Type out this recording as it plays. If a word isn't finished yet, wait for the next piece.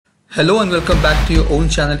Hello and welcome back to your own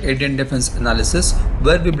channel Indian Defense Analysis,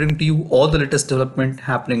 where we bring to you all the latest development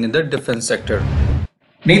happening in the defense sector.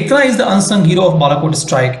 Netra is the unsung hero of Balakot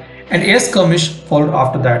strike and air skirmish followed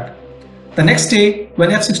after that. The next day,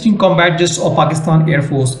 when F-16 combat jets of Pakistan Air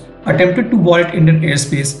Force attempted to violate Indian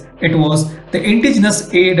airspace, it was the indigenous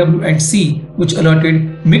AEW&C which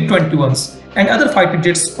alerted MiG-21s and other fighter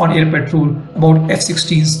jets on air patrol about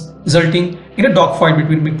F-16s, resulting in a dogfight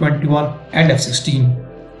between MiG-21 and F-16.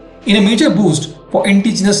 In a major boost for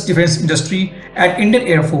indigenous defense industry and Indian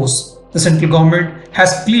Air Force, the central government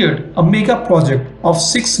has cleared a mega project of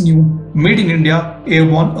 6 new Made in India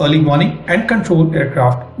Airborne early warning and control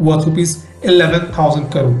aircraft worth Rs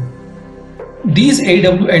 11,000 crore. These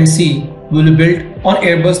AEW&C will be built on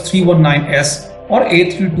Airbus 319S or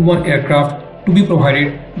A321 aircraft to be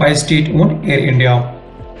provided by state-owned Air India.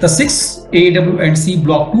 The 6 AEW&C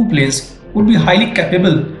Block 2 planes would be highly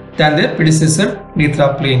capable than their predecessor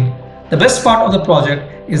Netra plane. The best part of the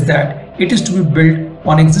project is that it is to be built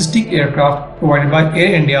on existing aircraft provided by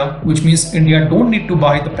Air India, which means India don't need to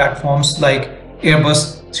buy the platforms like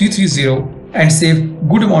Airbus 330 and save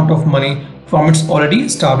good amount of money from its already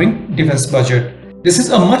starving defense budget. This is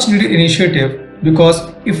a much needed initiative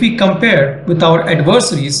because if we compare with our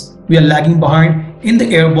adversaries, we are lagging behind in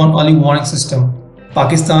the airborne early warning system.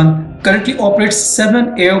 Pakistan currently operates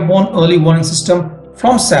 7 airborne early warning systems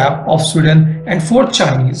from Saab of Sweden and 4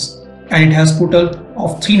 Chinese, and it has total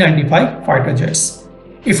of 395 fighter jets.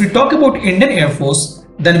 If we talk about Indian Air Force,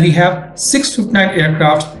 then we have 659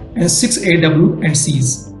 aircraft and 6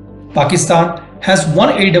 AEW&Cs. Pakistan has 1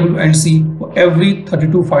 AEW&C for every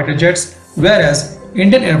 32 fighter jets, whereas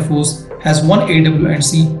Indian Air Force has 1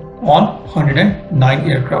 AEW&C on 109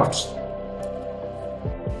 aircrafts.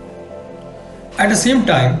 At the same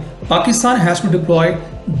time, Pakistan has to deploy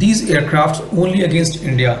these aircrafts only against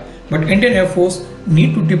India, but Indian Air Force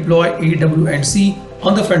need to deploy AEW&C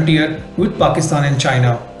on the frontier with Pakistan and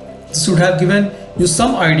China. This should have given you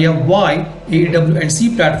some idea why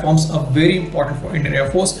AEW&C platforms are very important for Indian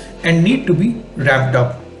Air Force and need to be ramped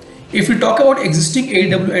up. If we talk about existing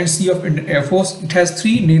AEW&C of Indian Air Force, it has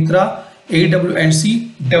 3 Netra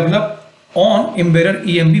AEW&C developed on Embraer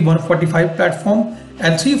EMB-145 platform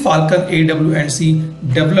and 3 Falcon AEW&C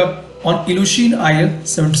developed on Ilyushin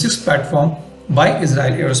IL-76 platform by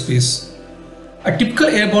Israel Aerospace. A typical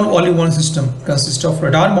airborne early warning system consists of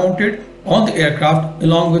radar mounted on the aircraft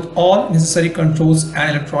along with all necessary controls and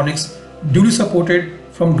electronics duly supported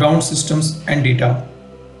from ground systems and data.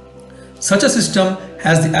 Such a system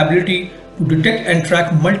has the ability to detect and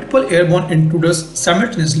track multiple airborne intruders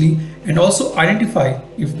simultaneously and also identify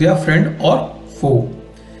if they are friend or foe.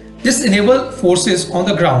 This enables forces on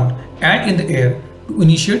the ground and in the air to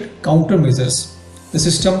initiate countermeasures. The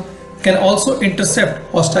system can also intercept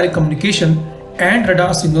hostile communication and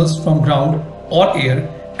radar signals from ground or air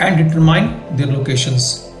and determine their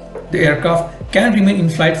locations. The aircraft can remain in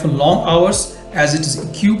flight for long hours as it is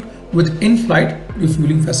equipped with in-flight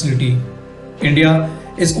refueling facility. India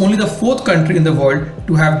is only the 4th country in the world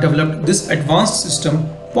to have developed this advanced system,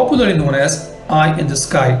 popularly known as Eye in the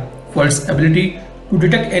Sky, for its ability to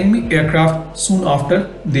detect enemy aircraft soon after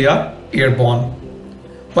they are airborne.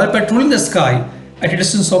 While patrolling the sky at a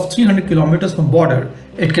distance of 300 km from border,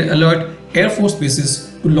 it can alert Air Force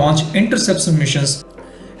bases to launch interception missions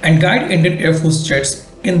and guide Indian Air Force jets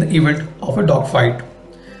in the event of a dogfight.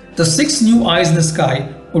 The 6 new eyes in the sky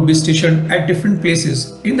would be stationed at different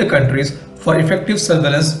places in the countries for effective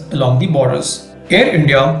surveillance along the borders. Air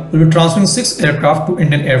India will be transferring 6 aircraft to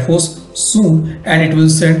Indian Air Force soon, and it will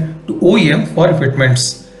send to OEM for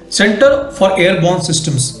refitments. Center for Airborne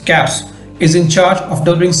Systems (CAPS) is in charge of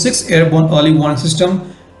developing 6 airborne early warning systems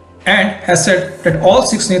and has said that all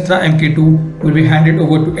 6 Netra Mk2 will be handed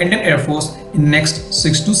over to Indian Air Force in the next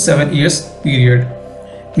 6 to 7 years period.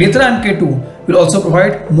 Netra Mk2 will also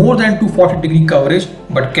provide more than 240-degree coverage,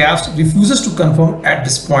 but CAPS refuses to confirm at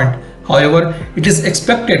this point. However, it is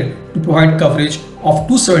expected to provide coverage of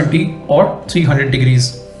 270 or 300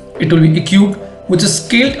 degrees. It will be equipped with a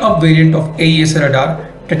scaled-up variant of AES radar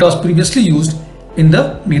that was previously used in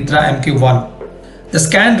the Netra Mk1. The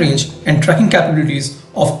scan range and tracking capabilities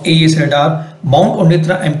of AES radar mount on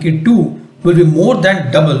Netra Mk2 will be more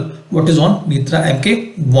than double what is on Netra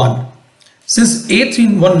Mk1. Since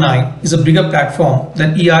A319 is a bigger platform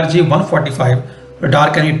than ERJ-145,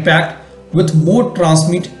 radar can be packed with more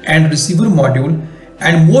transmit and receiver module,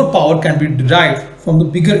 and more power can be derived from the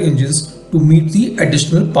bigger engines to meet the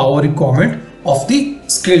additional power requirement of the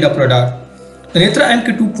scaled up radar. The Netra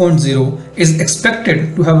Mk 2.0 is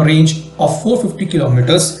expected to have a range of 450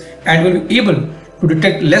 km and will be able to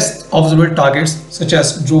detect less observable targets such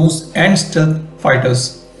as drones and stealth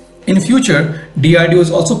fighters. In future, DRDO is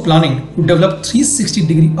also planning to develop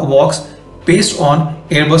 360-degree AWACS based on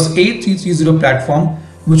Airbus A330 platform,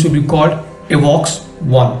 which will be called AWACS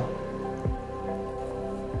 1.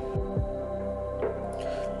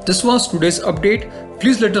 This was today's update.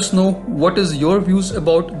 Please let us know what is your views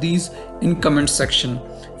about these in comment section.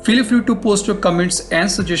 Feel free to post your comments and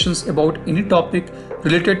suggestions about any topic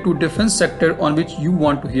related to defense sector on which you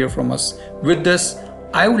want to hear from us. With this,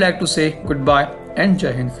 I would like to say goodbye and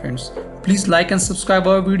Jai Hind friends. Please like and subscribe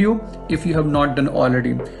our video if you have not done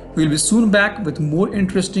already. We will be soon back with more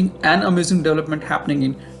interesting and amazing development happening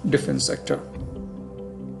in defense sector.